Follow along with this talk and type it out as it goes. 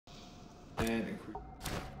And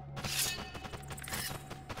increase.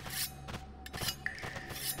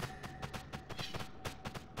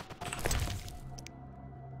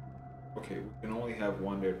 Okay, we can only have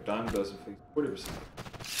one there. Diamond dust affects 40%.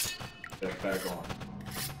 That back on.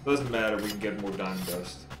 Doesn't matter, we can get more diamond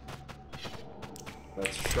dust.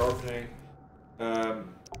 That's sharpening.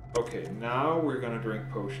 Okay, now we're gonna drink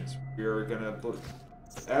potions. We are gonna put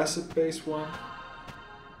acid-based one.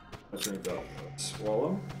 Let's drink that.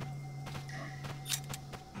 Swallow.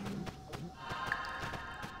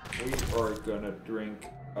 We are gonna drink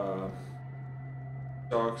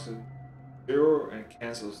toxin 0 and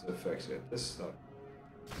cancels the effects. Yeah, this is not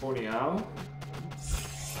Pony Owl.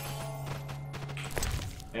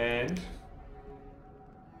 And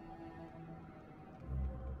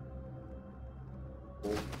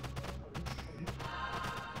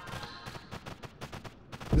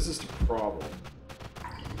this is the problem.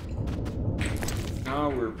 Now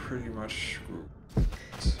we're pretty much screwed.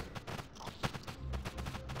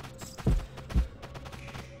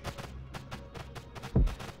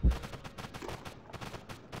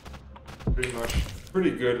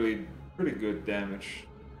 Pretty good damage.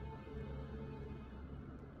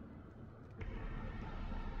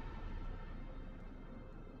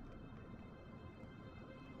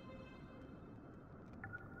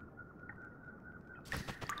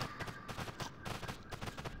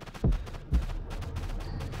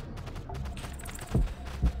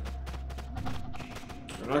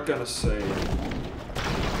 I'm not gonna save.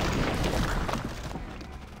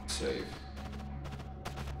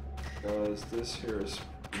 Because this here is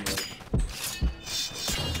pretty much...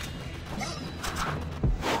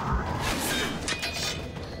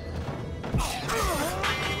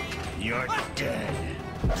 You're dead.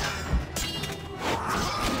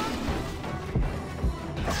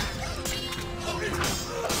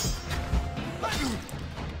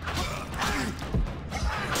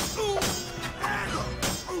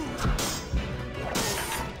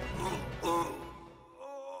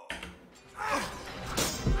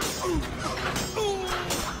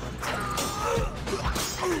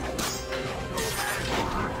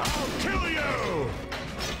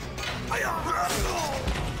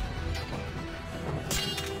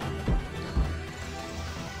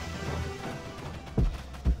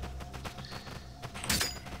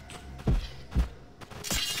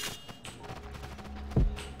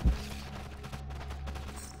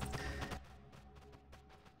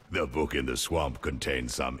 The book in the swamp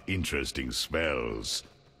contains some interesting spells,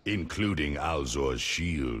 including Alzor's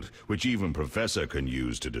shield, which even Professor can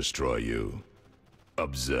use to destroy you.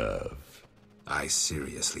 Observe. I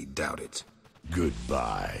seriously doubt it.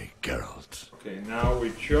 Goodbye, Geralt. Okay, now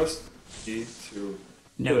we just need to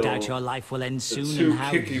No doubt your life will end soon two and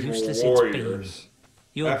how useless warriors. it's been.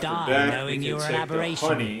 You'll After die that, knowing we you're can an take the aberration.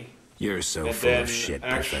 honey You're so and full then of shit,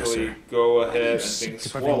 actually Professor. go Why do you ahead and seek think to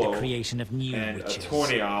prevent swallow the creation of new and witches? a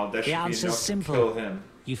 20 owl. That The should be answer's enough simple. to kill him.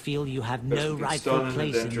 You feel you have Because no we can rightful stun him and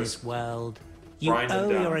place then in just this world. You grind him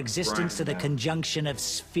owe down, your existence to grind the him down. conjunction of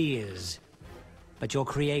spheres. But your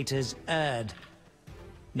creators erred.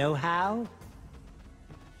 Know how?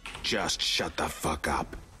 Just shut the fuck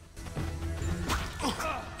up.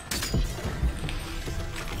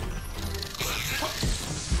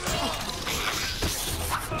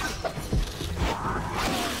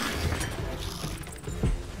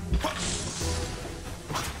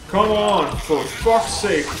 Come on, for fuck's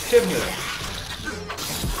sake, hit him.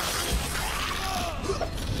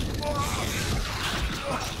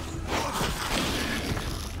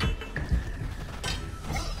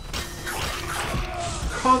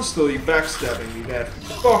 Constantly backstabbing me, that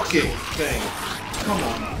fucking thing. Come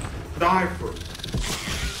on, die for it.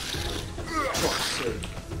 Fuck's sake.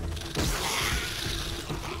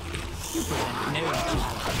 You present no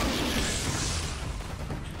challenge.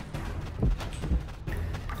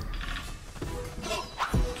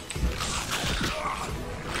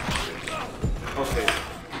 Okay,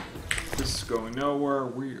 this is going nowhere.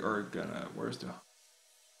 We are gonna. Where's the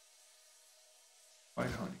white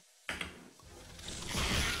honey?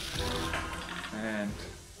 And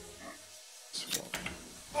swallow.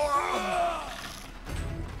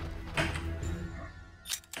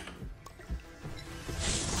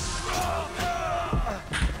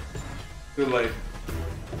 Too late.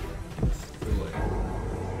 Too late.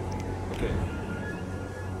 Okay.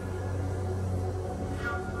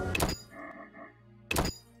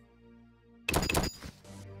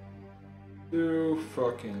 Too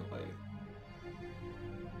fucking late.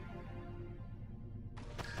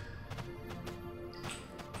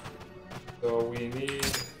 So we need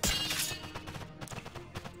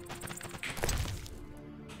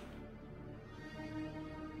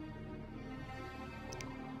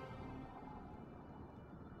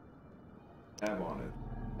have on it?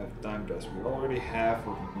 Have dime dust. We already have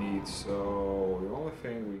what we need, so the only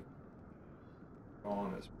thing we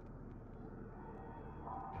on is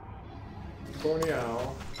for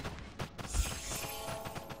now.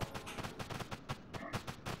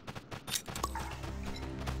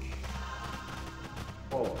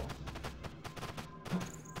 Oh.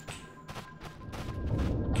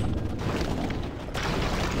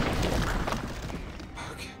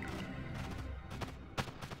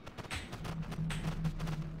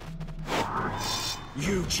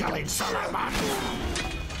 You challenge Salaman!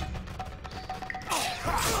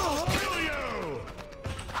 Kill you!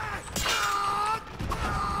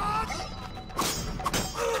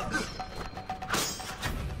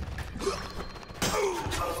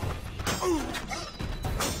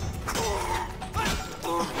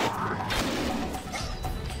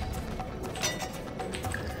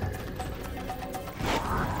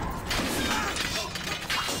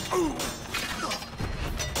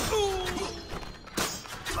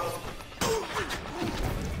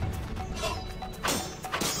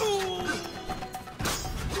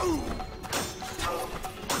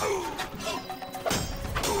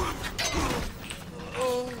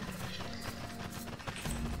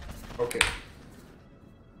 Okay.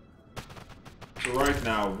 So right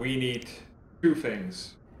now we need two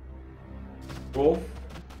things. Wolf.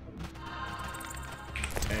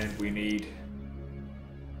 And we need...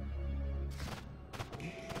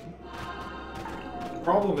 The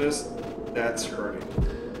problem is that's hurting.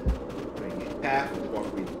 Like half of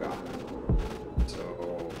what we've got.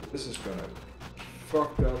 So this is gonna be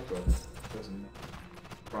fucked up, but it doesn't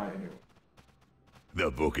try anyway. The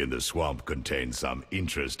book in the swamp contains some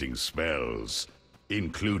interesting spells,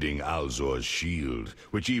 including Alzor's shield,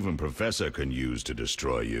 which even Professor can use to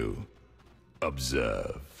destroy you.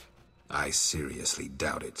 Observe. I seriously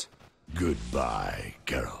doubt it. Goodbye,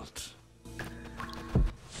 Geralt.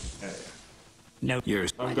 Yeah. No.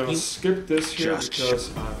 I'm gonna skip this here Just because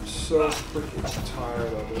I'm so freaking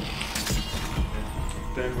tired of it.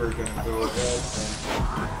 And then we're gonna go ahead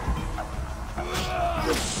and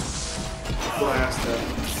blast that.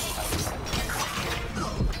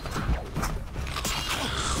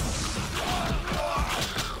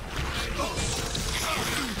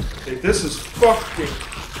 Okay, this is fucking...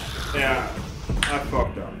 Yeah, I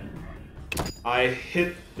fucked up. I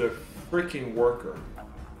hit the freaking worker.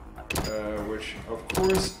 Which, of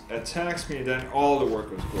course, attacks me, and then all the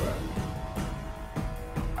workers go at me.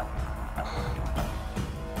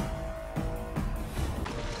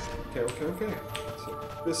 Okay. So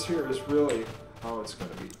this here is really how it's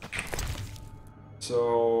gonna be.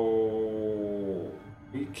 So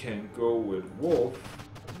we can go with Wolf,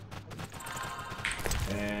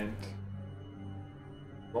 and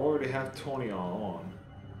we already have Tony on.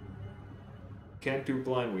 Can't do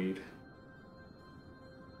Blindweed.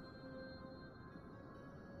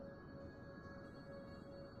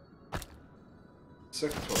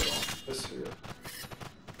 Secretary on this here.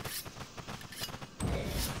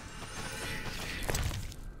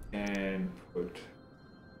 And put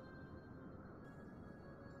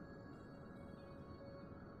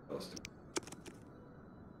what else do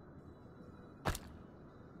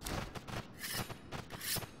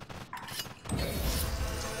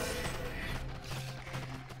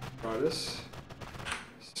try this.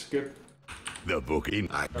 Skip. The book in...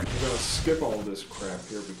 I'm gonna skip all this crap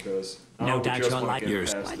here because I No don't doubt just you're want like to get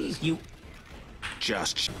yours. past this. You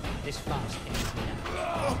Just... this fast.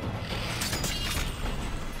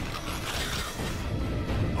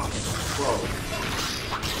 Whoa.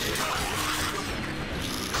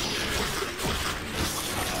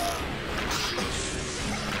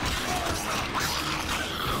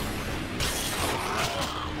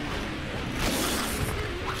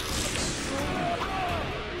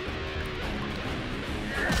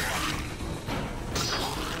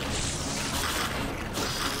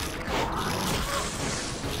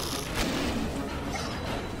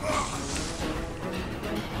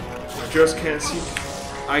 Just can't seem.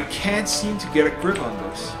 I can't seem to get a grip on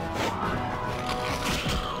this.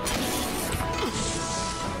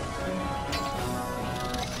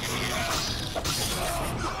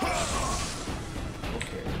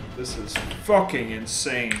 Okay, this is fucking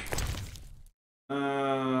insane.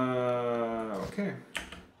 Okay.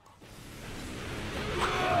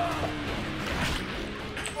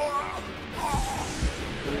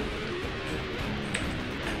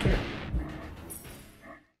 Okay.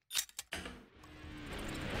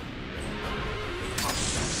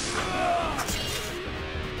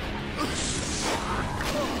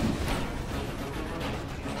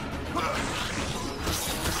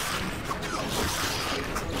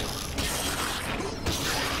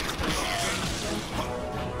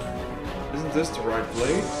 Isn't this the right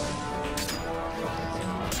blade?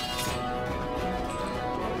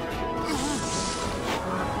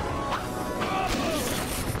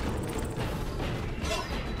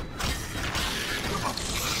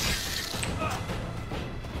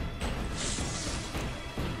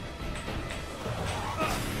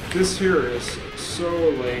 This here is so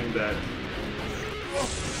lame that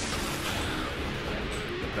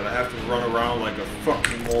I have to run around like a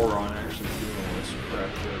fucking moron actually doing all this crap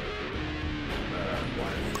here.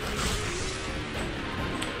 Why?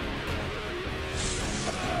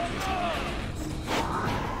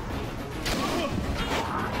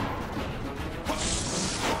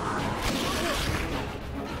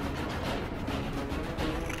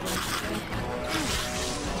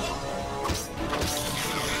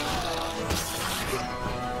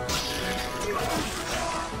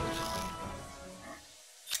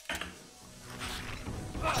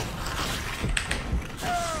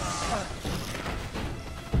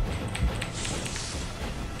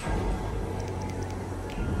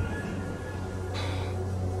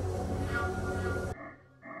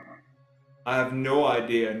 I have no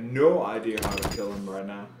idea how to kill him right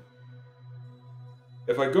now.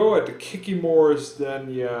 If I go at the Kikimores, then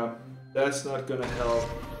yeah, that's not gonna help.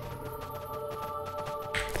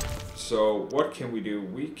 So what can we do?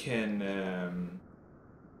 We can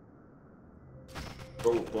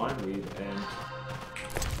go with Blindweed and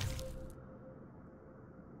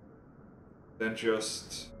then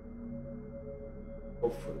just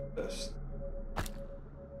hope for the best.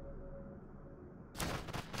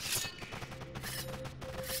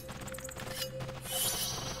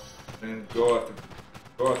 And go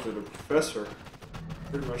after the professor.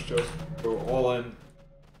 Pretty much just go all in.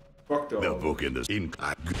 Fuck the book in the ink.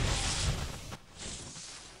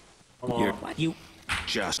 Come on. You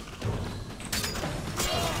Just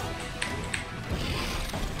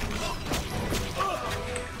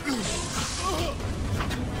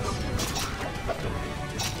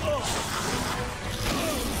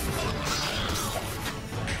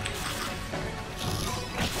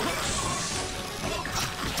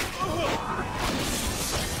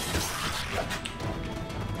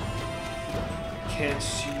can't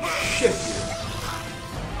see shit here.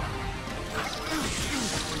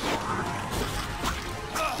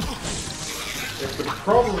 Yeah, but the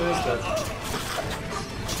problem is that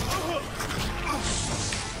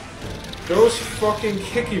those fucking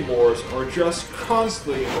Kikimores are just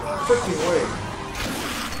constantly in the freaking way.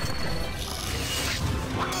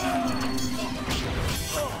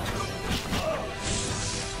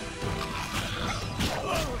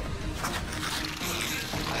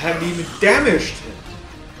 I haven't even damaged him.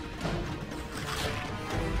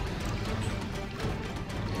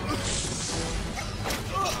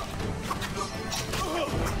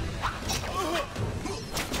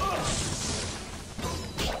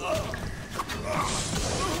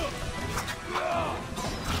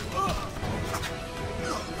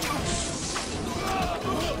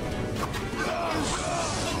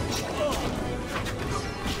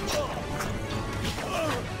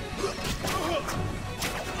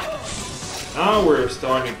 Now we're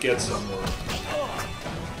starting to get somewhere.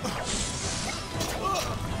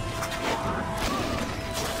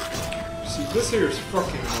 See, this here is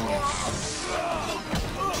fucking annoying.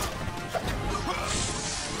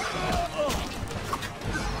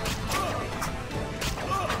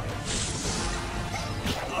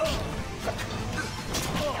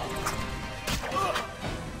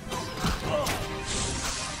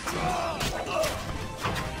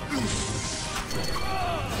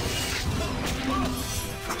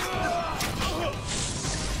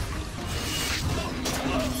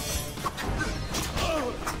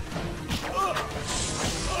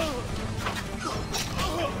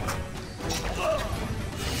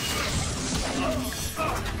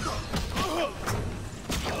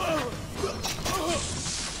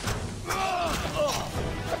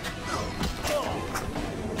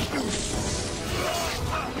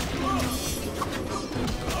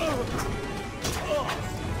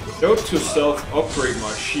 Note to self, upgrade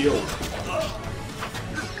my shield.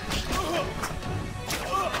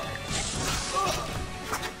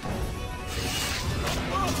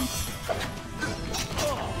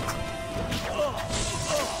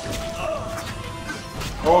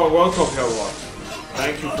 Oh, and welcome, Helllock.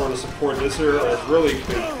 Thank you for the support. This here has really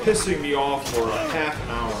been pissing me off for a half an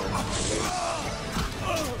hour.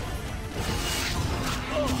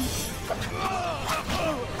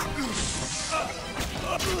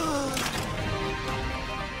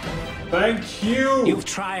 Thank you! You've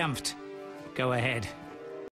triumphed. Go ahead.